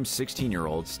 The unnamed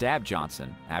 16-year-old stabbed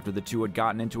Johnson after the two had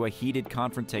gotten into a heated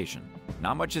confrontation.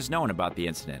 Not much is known about the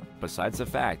incident, besides the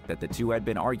fact that the two had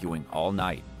been arguing all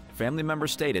night. Family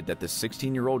members stated that the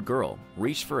 16-year-old girl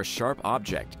reached for a sharp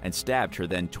object and stabbed her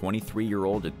then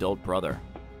 23-year-old adult brother.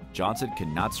 Johnson could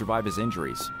not survive his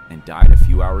injuries and died a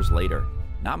few hours later.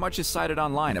 Not much is cited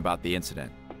online about the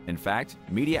incident. In fact,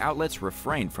 media outlets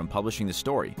refrained from publishing the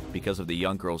story because of the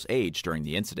young girl's age during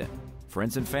the incident.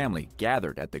 Friends and family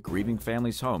gathered at the grieving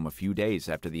family's home a few days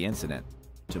after the incident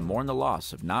to mourn the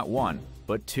loss of not 1,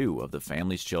 but 2 of the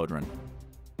family's children.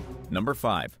 Number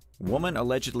 5. Woman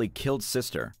allegedly killed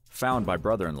sister, found by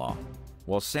brother-in-law.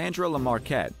 While Sandra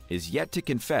LaMarquette is yet to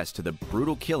confess to the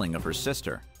brutal killing of her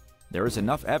sister, there is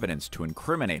enough evidence to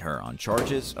incriminate her on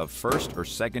charges of first or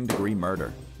second-degree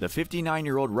murder. The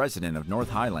 59-year-old resident of North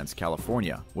Highlands,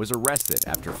 California, was arrested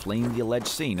after fleeing the alleged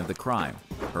scene of the crime,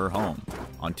 her home.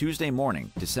 On Tuesday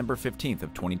morning, December 15th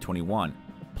of 2021,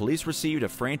 police received a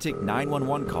frantic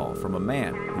 911 call from a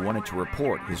man who wanted to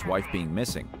report his wife being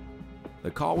missing. The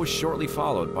call was shortly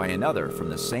followed by another from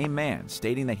the same man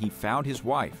stating that he found his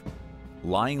wife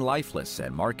lying lifeless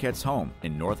at Marquette's home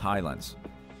in North Highlands.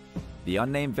 The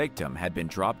unnamed victim had been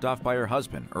dropped off by her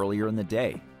husband earlier in the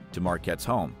day to Marquette's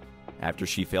home. After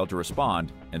she failed to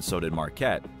respond, and so did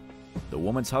Marquette, the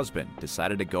woman's husband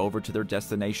decided to go over to their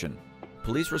destination.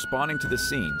 Police responding to the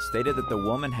scene stated that the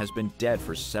woman has been dead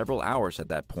for several hours at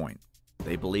that point.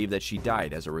 They believe that she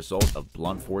died as a result of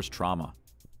blunt force trauma.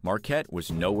 Marquette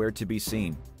was nowhere to be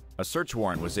seen. A search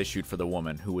warrant was issued for the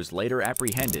woman, who was later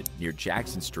apprehended near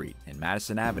Jackson Street and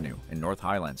Madison Avenue in North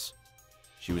Highlands.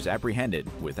 She was apprehended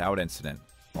without incident.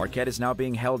 Marquette is now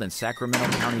being held in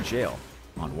Sacramento County Jail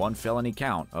on one felony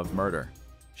count of murder.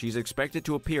 She's expected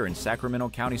to appear in Sacramento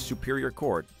County Superior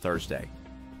Court Thursday.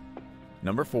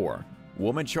 Number 4.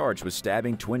 Woman charged with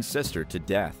stabbing twin sister to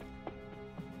death.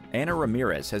 Ana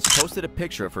Ramirez has posted a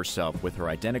picture of herself with her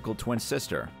identical twin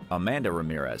sister, Amanda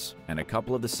Ramirez, and a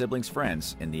couple of the siblings'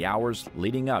 friends in the hours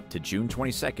leading up to June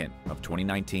 22nd of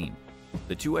 2019.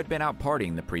 The two had been out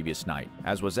partying the previous night,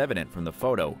 as was evident from the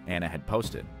photo Ana had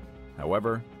posted.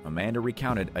 However, Amanda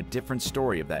recounted a different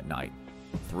story of that night,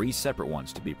 3 separate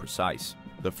ones to be precise.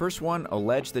 The first one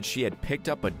alleged that she had picked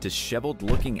up a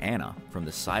disheveled-looking Ana from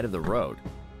the side of the road,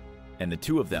 and the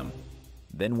two of them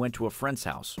then went to a friend's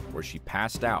house where she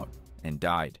passed out and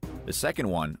died. The second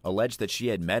one alleged that she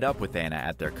had met up with Ana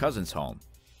at their cousin's home,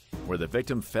 where the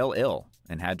victim fell ill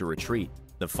and had to retreat.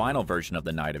 The final version of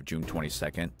the night of June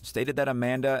 22nd stated that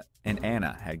Amanda and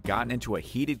Ana had gotten into a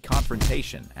heated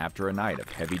confrontation after a night of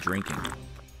heavy drinking.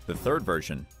 The third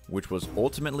version, which was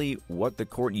ultimately what the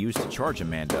court used to charge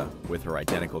Amanda with her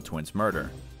identical twins' murder,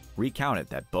 recounted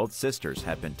that both sisters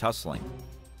had been tussling,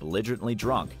 belligerently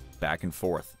drunk, back and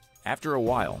forth. After a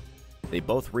while, they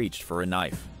both reached for a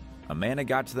knife. Amanda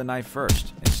got to the knife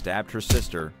first and stabbed her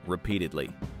sister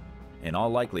repeatedly. In all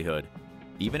likelihood,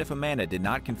 even if Amanda did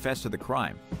not confess to the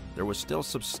crime, there was still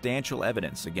substantial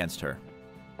evidence against her.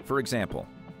 For example,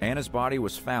 Ana's body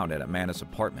was found at Amanda's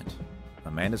apartment.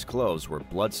 Amanda's clothes were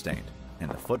bloodstained, and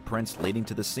the footprints leading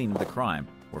to the scene of the crime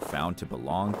were found to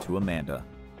belong to Amanda.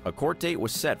 A court date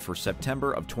was set for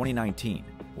September of 2019,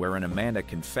 wherein Amanda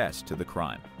confessed to the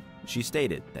crime. She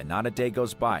stated that not a day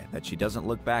goes by that she doesn't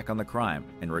look back on the crime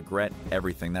and regret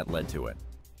everything that led to it.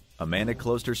 Amanda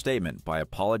closed her statement by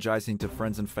apologizing to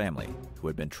friends and family who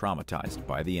had been traumatized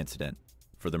by the incident.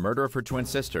 For the murder of her twin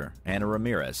sister, Ana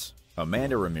Ramirez,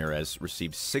 Amanda Ramirez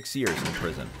received 6 years in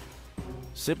prison.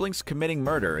 Siblings committing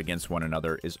murder against one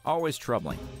another is always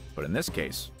troubling, but in this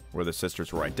case, where the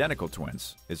sisters were identical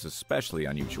twins, is especially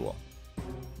unusual.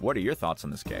 What are your thoughts on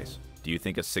this case? Do you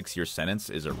think a 6-year sentence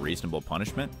is a reasonable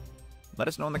punishment? Let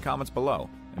us know in the comments below,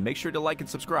 and make sure to like and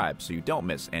subscribe so you don't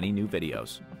miss any new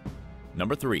videos.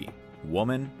 Number 3.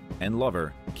 Woman and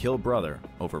lover kill brother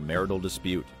over marital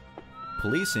dispute.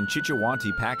 Police in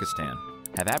Chichawanti, Pakistan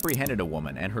have apprehended a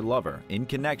woman and her lover in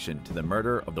connection to the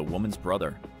murder of the woman's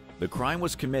brother. The crime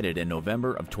was committed in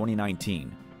November of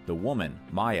 2019. The woman,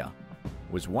 Maya,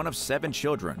 was one of 7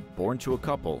 children born to a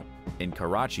couple in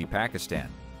Karachi, Pakistan.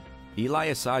 Eli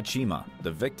Assad Chima,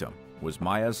 the victim, was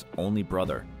Maya's only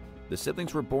brother. The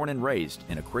siblings were born and raised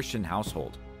in a Christian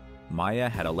household. Maya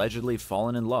had allegedly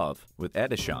fallen in love with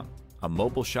Edisham, a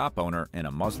mobile shop owner and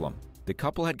a Muslim. The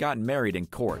couple had gotten married in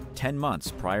court 10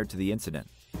 months prior to the incident.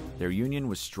 Their union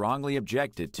was strongly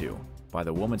objected to by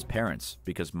the woman's parents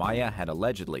because Maya had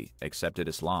allegedly accepted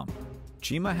Islam.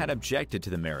 Chima had objected to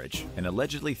the marriage and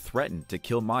allegedly threatened to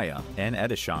kill Maya and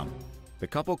Edisham. The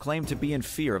couple claimed to be in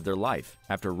fear of their life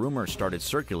after rumors started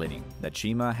circulating that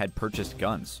Chima had purchased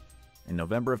guns. In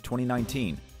November of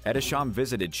 2019, Edisham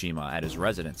visited Chima at his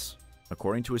residence.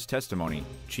 According to his testimony,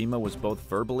 Chima was both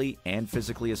verbally and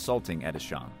physically assaulting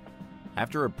Edisham.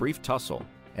 After a brief tussle,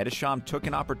 Edisham took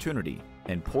an opportunity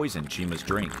and poisoned Chima's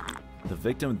drink. The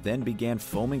victim then began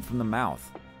foaming from the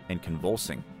mouth and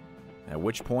convulsing, at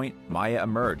which point Maya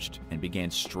emerged and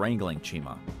began strangling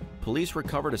Chima. Police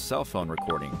recovered a cell phone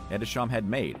recording Edisham had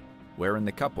made, wherein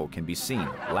the couple can be seen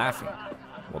laughing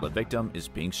while the victim is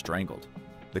being strangled.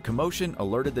 The commotion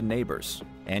alerted the neighbors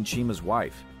and Chima's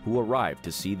wife, who arrived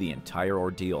to see the entire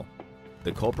ordeal.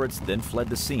 The culprits then fled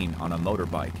the scene on a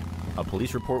motorbike. A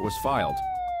police report was filed,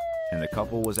 and the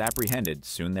couple was apprehended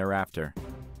soon thereafter.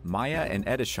 Maya and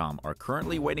Edisham are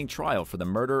currently waiting trial for the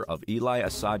murder of Eli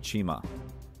Assad Chima.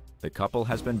 The couple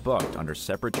has been booked under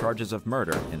separate charges of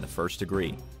murder in the first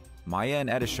degree. Maya and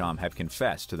Edisham have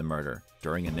confessed to the murder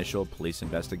during initial police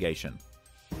investigation.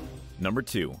 Number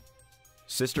 2.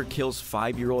 Sister kills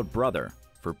 5-year-old brother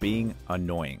for being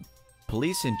annoying.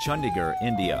 Police in Chandigarh,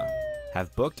 India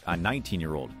have booked a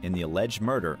 19-year-old in the alleged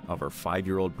murder of her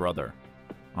 5-year-old brother.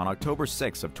 On October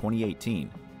 6 of 2018,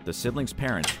 the siblings'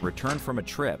 parents returned from a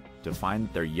trip to find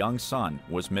that their young son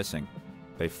was missing.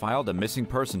 They filed a missing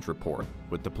persons report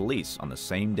with the police on the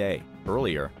same day.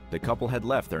 Earlier, the couple had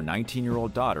left their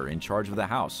 19-year-old daughter in charge of the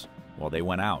house while they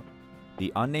went out.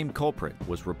 The unnamed culprit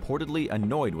was reportedly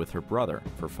annoyed with her brother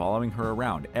for following her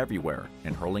around everywhere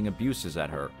and hurling abuses at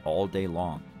her all day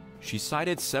long. She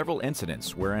cited several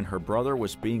incidents wherein her brother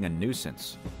was being a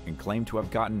nuisance and claimed to have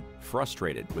gotten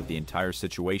frustrated with the entire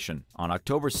situation. On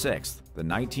October 6th, the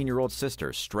 19-year-old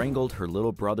sister strangled her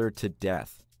little brother to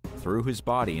death, threw his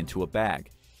body into a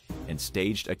bag, and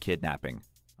staged a kidnapping.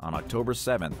 On October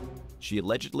 7th, she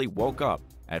allegedly woke up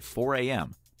at 4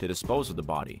 a.m. to dispose of the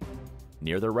body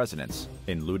near their residence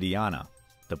in Ludhiana.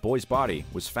 The boy's body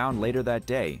was found later that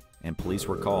day and police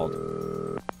were called.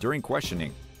 During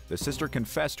questioning, the sister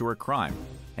confessed to her crime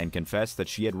and confessed that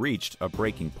she had reached a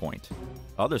breaking point.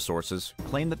 Other sources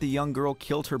claim that the young girl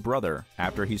killed her brother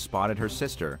after he spotted her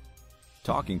sister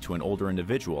talking to an older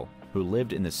individual who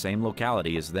lived in the same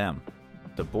locality as them.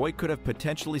 The boy could have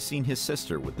potentially seen his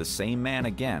sister with the same man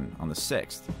again on the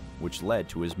 6th, which led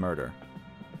to his murder.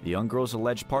 The young girl's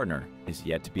alleged partner is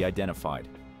yet to be identified.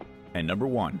 And number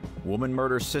 1, woman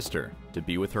murders sister to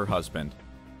be with her husband.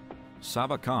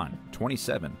 Saba Khan,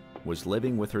 27, was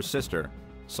living with her sister,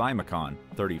 Saima Khan,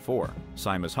 34,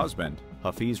 Saima's husband,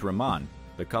 Hafiz Rahman,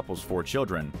 the couple's 4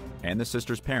 children, and the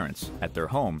sister's parents at their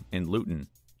home in Luton.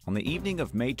 On the evening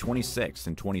of May 26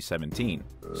 in 2017,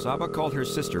 Saba called her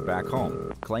sister back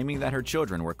home, claiming that her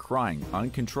children were crying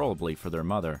uncontrollably for their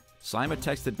mother. Saima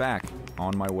texted back,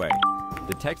 "On my way."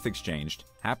 The text exchanged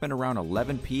happened around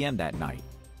 11 p.m. that night,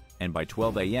 and by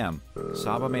 12 a.m.,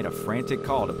 Saba made a frantic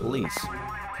call to police,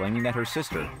 claiming that her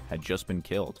sister had just been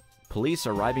killed. Police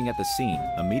arriving at the scene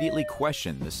immediately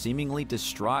questioned the seemingly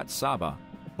distraught Saba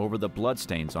over the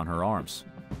bloodstains on her arms.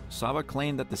 Saba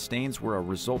claimed that the stains were a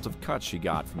result of cuts she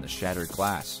got from the shattered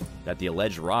glass that the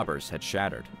alleged robbers had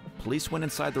shattered. Police went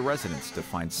inside the residence to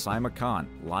find Saima Khan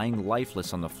lying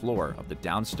lifeless on the floor of the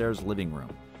downstairs living room.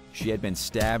 She had been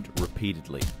stabbed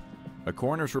repeatedly. A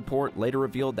coroner's report later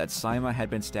revealed that Saima had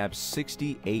been stabbed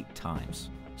 68 times.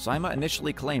 Saima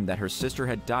initially claimed that her sister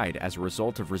had died as a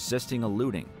result of resisting a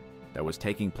looting that was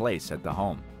taking place at the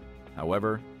home.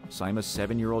 However, Saima's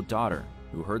 7-year-old daughter,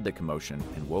 who heard the commotion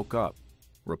and woke up,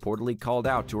 reportedly called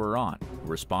out to her aunt, who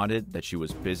responded that she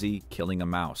was busy killing a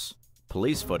mouse.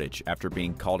 Police footage after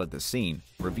being called at the scene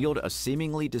revealed a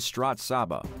seemingly distraught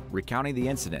Saba recounting the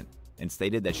incident and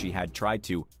stated that she had tried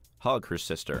to hug her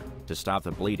sister to stop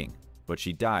the bleeding, but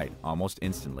she died almost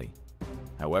instantly.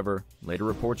 However, later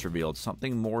reports revealed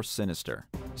something more sinister.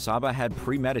 Saba had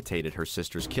premeditated her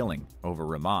sister's killing over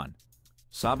Rahman.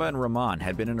 Saba and Rahman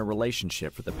had been in a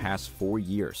relationship for the past 4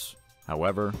 years.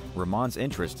 However, Rahman's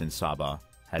interest in Saba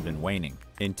had been waning.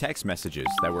 In text messages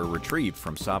that were retrieved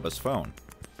from Saba's phone,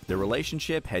 the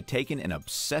relationship had taken an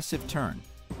obsessive turn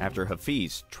after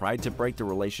Hafiz tried to break the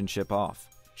relationship off.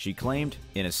 She claimed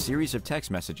in a series of text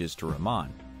messages to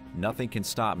Rahman, "Nothing can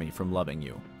stop me from loving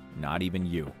you, not even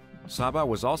you." Saba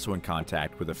was also in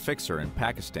contact with a fixer in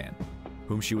Pakistan,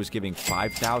 whom she was giving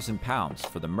 £5,000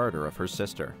 for the murder of her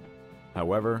sister.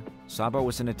 However, Saba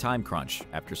was in a time crunch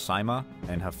after Saima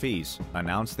and Hafiz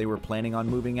announced they were planning on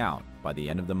moving out by the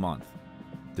end of the month.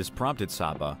 This prompted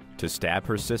Saba to stab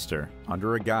her sister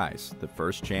under a guise the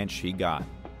first chance she got.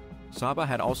 Saba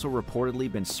had also reportedly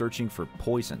been searching for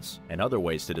poisons and other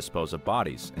ways to dispose of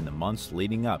bodies in the months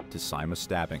leading up to Saima's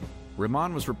stabbing.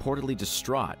 Rahman was reportedly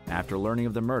distraught after learning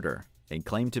of the murder and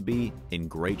claimed to be in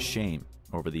great shame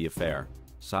over the affair.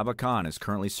 Saba Khan is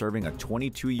currently serving a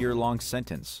 22-year-long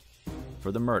sentence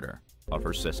for the murder of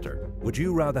her sister. Would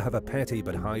you rather have a petty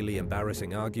but highly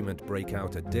embarrassing argument break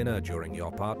out at dinner during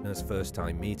your partner's first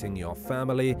time meeting your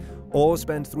family, or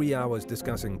spend 3 hours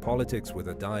discussing politics with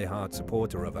a die-hard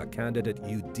supporter of a candidate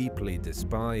you deeply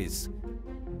despise?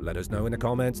 Let us know in the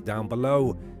comments down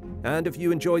below. And if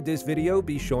you enjoyed this video,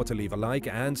 be sure to leave a like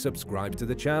and subscribe to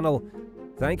the channel.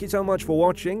 Thank you so much for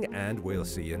watching, and we'll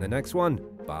see you in the next one.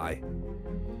 Bye.